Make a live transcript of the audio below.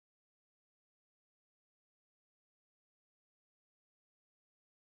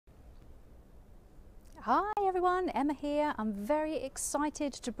Hi everyone, Emma here. I'm very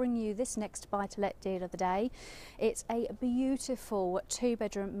excited to bring you this next buy to let deal of the day. It's a beautiful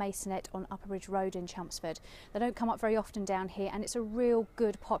 2-bedroom masonette on Upper Bridge Road in Chelmsford. They don't come up very often down here, and it's a real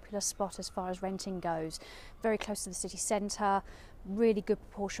good popular spot as far as renting goes. Very close to the city centre, really good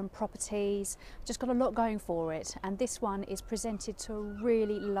proportion properties, just got a lot going for it, and this one is presented to a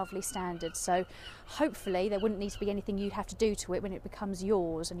really lovely standard, so hopefully there wouldn't need to be anything you'd have to do to it when it becomes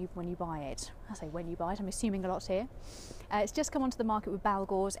yours and when you buy it. I say when you buy it, I'm assuming a lot here. It's just come onto the market with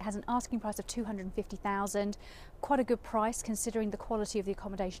Balgores. It has an asking price of $250,000, quite a good price considering the quality of the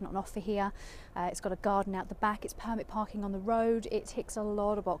accommodation on offer here. It's got a garden out the back, it's permit parking on the road, it ticks a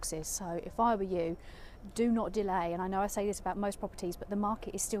lot of boxes, so if I were you, do not delay. And I know I say this about most properties, but the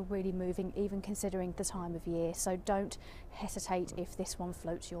market is still really moving, even considering the time of year, so don't hesitate if this one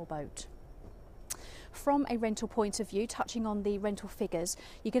floats your boat. From a rental point of view, touching on the rental figures,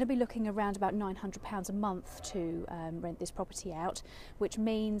 you're going to be looking around about £900 a month to rent this property out, which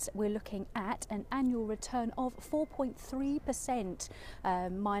means we're looking at an annual return of 4.3%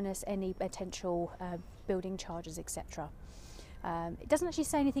 minus any potential building charges, etc. It doesn't actually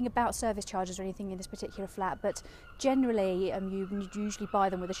say anything about service charges or anything in this particular flat, but generally you usually buy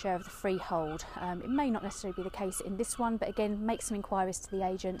them with a share of the freehold. It may not necessarily be the case in this one, but again, make some inquiries to the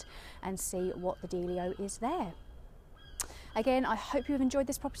agent and see what the dealio is there. Again, I hope you've enjoyed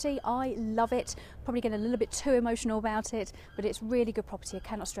this property. I love it. Probably getting a little bit too emotional about it, but it's really good property. I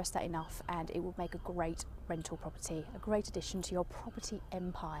cannot stress that enough, and it will make a great rental property, a great addition to your property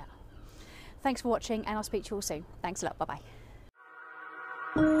empire. Thanks for watching, and I'll speak to you all soon. Thanks a lot. Bye-bye.